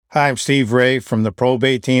Hi, I'm Steve Ray from the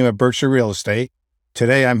Probate team at Berkshire Real Estate.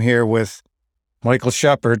 Today I'm here with Michael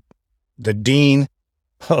Shepard, the Dean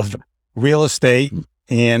of Real Estate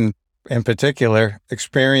and, in particular,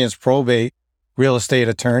 experienced probate real estate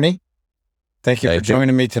attorney. Thank you for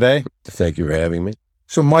joining me today. Thank you for having me.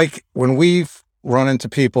 So, Mike, when we've run into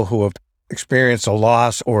people who have experienced a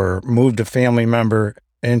loss or moved a family member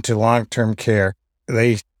into long-term care,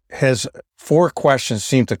 has four questions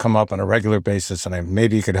seem to come up on a regular basis, and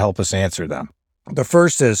maybe you could help us answer them. The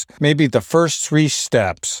first is maybe the first three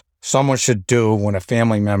steps someone should do when a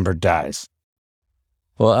family member dies.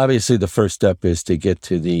 Well, obviously, the first step is to get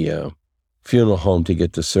to the funeral home to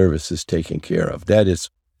get the services taken care of. That is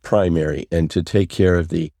primary, and to take care of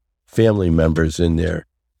the family members in their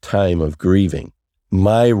time of grieving.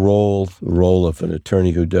 My role, the role of an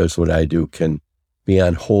attorney who does what I do, can be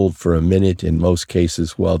on hold for a minute in most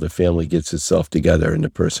cases while the family gets itself together and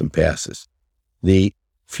the person passes. The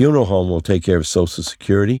funeral home will take care of Social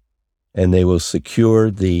Security, and they will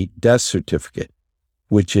secure the death certificate,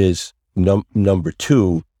 which is number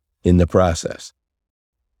two in the process.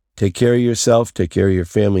 Take care of yourself, take care of your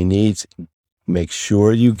family needs. Make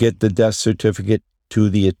sure you get the death certificate to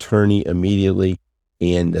the attorney immediately.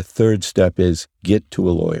 And the third step is get to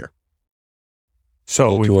a lawyer. So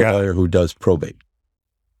a lawyer who does probate.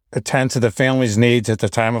 Attend to the family's needs at the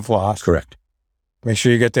time of loss. Correct. Make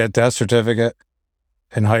sure you get that death certificate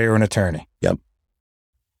and hire an attorney. Yep.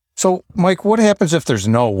 So, Mike, what happens if there's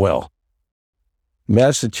no will?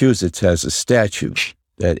 Massachusetts has a statute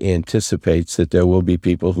that anticipates that there will be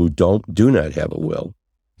people who do not have a will,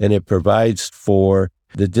 and it provides for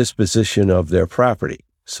the disposition of their property.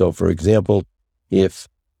 So, for example, if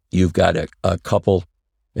you've got a couple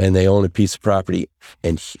and they own a piece of property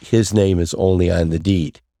and his name is only on the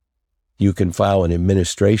deed, you can file an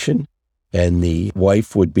administration, and the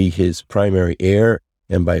wife would be his primary heir.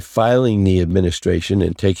 And by filing the administration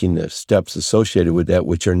and taking the steps associated with that,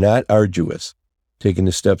 which are not arduous, taking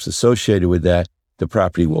the steps associated with that, the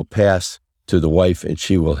property will pass to the wife and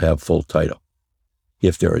she will have full title.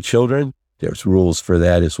 If there are children, there's rules for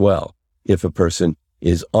that as well. If a person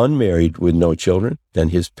is unmarried with no children, then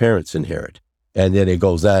his parents inherit. And then it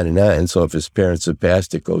goes on and on. So if his parents have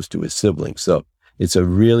passed, it goes to his siblings. So it's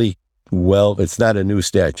it's not a new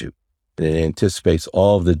statute. And it anticipates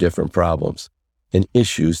all of the different problems and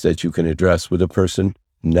issues that you can address with a person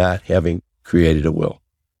not having created a will.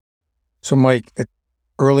 So, Mike,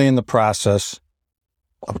 early in the process,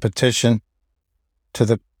 a petition to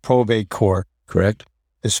the probate court, correct,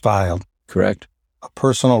 is filed. Correct. A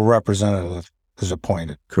personal representative is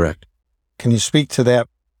appointed. Correct. Can you speak to that,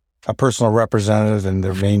 a personal representative and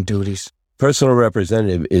their main duties? Personal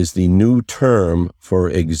representative is the new term for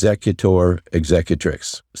executor,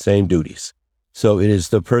 executrix, same duties. So it is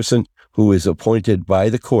the person who is appointed by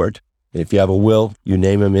the court. If you have a will, you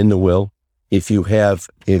name him in the will. If you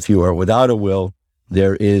are without a will,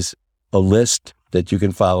 there is a list that you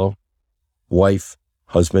can follow: wife,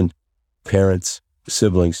 husband, parents,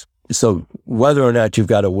 siblings. So whether or not you've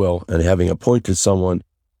got a will and having appointed someone,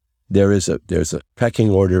 there's a pecking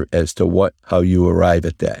order as to how you arrive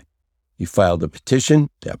at that. You file the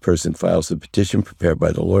petition, that person files the petition prepared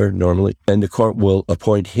by the lawyer normally, and the court will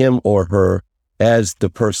appoint him or her as the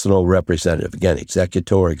personal representative. Again,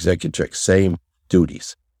 executor, executrix, same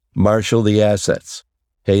duties. Marshal the assets,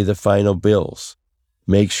 pay the final bills,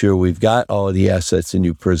 make sure we've got all of the assets and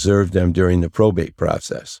you preserve them during the probate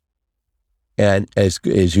process. And as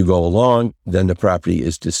you go along, then the property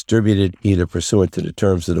is distributed either pursuant to the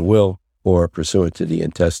terms of the will or pursuant to the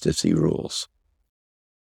intestacy rules.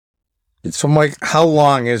 So, Mike, how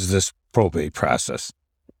long is this probate process?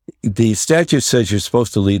 The statute says you're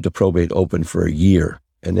supposed to leave the probate open for a year,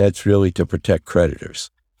 and that's really to protect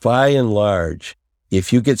creditors. By and large,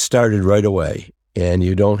 if you get started right away and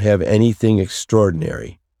you don't have anything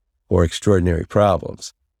extraordinary or extraordinary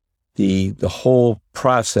problems, the whole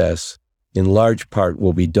process in large part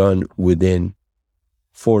will be done within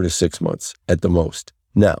 4 to 6 months at the most.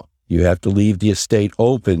 Now, you have to leave the estate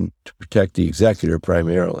open to protect the executor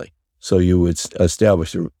primarily. So you would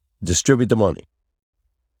distribute the money,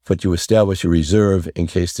 but you establish a reserve in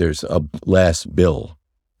case there's a last bill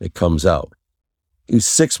that comes out.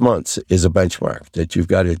 6 months is a benchmark that you've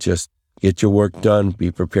got to just get your work done, be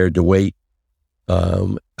prepared to wait.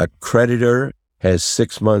 A creditor has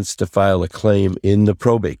 6 months to file a claim in the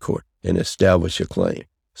probate court and establish a claim.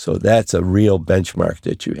 So that's a real benchmark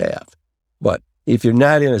that you have. But if you're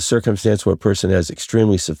not in a circumstance where a person has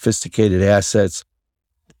extremely sophisticated assets,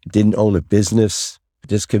 didn't own a business,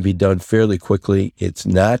 this can be done fairly quickly. It's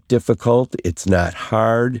not difficult. It's not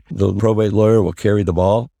hard. The probate lawyer will carry the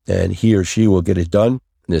ball, and he or she will get it done.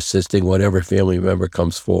 and assisting whatever family member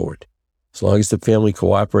comes forward. As long as the family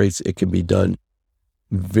cooperates, it can be done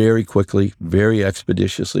very quickly, very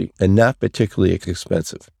expeditiously, and not particularly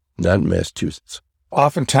expensive, not in Massachusetts.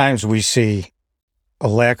 Oftentimes we see a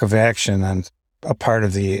lack of action on a part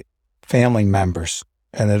of the family members,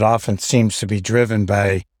 and it often seems to be driven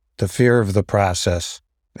by the fear of the process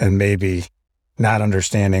and maybe not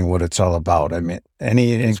understanding what it's all about. I mean,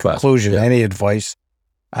 in conclusion, any advice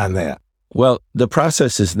on that? Well, the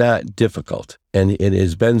process is not difficult, and it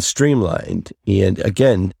has been streamlined. And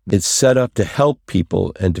again, it's set up to help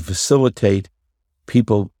people and to facilitate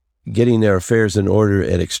people getting their affairs in order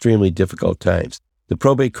at extremely difficult times. The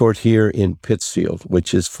probate court here in Pittsfield,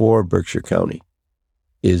 which is for Berkshire County,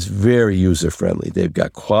 is very user-friendly. They've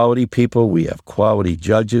got quality people. We have quality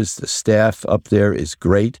judges. The staff up there is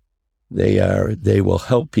great. They will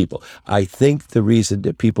help people. I think the reason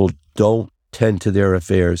that people don't tend to their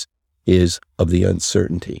affairs is of the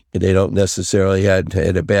uncertainty. They don't necessarily had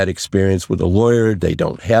a bad experience with a lawyer. They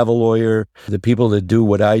don't have a lawyer. The people that do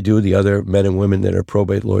what I do, the other men and women that are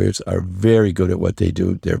probate lawyers, are very good at what they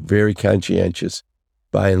do. They're very conscientious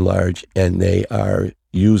by and large, and they are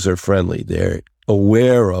user-friendly. They're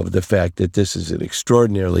aware of the fact that this is an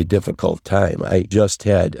extraordinarily difficult time. I just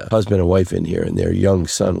had a husband and wife in here, and their young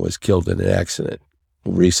son was killed in an accident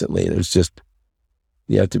recently, and it was just,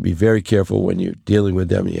 you have to be very careful when you're dealing with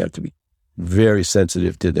them. You have to be very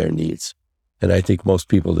sensitive to their needs. And I think most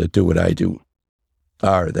people that do what I do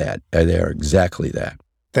are that, and they are exactly that.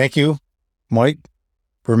 Thank you, Mike.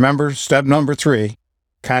 Remember, step number 3,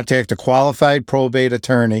 contact a qualified probate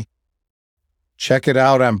attorney. Check it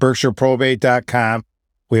out on BerkshireProbate.com.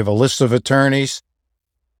 We have a list of attorneys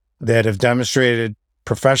that have demonstrated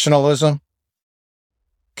professionalism,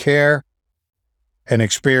 care, and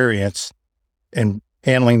experience in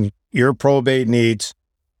handling your probate needs,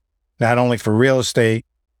 not only for real estate,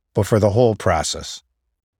 but for the whole process.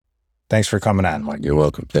 Thanks for coming on, Mike. You're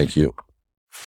welcome. Thank you.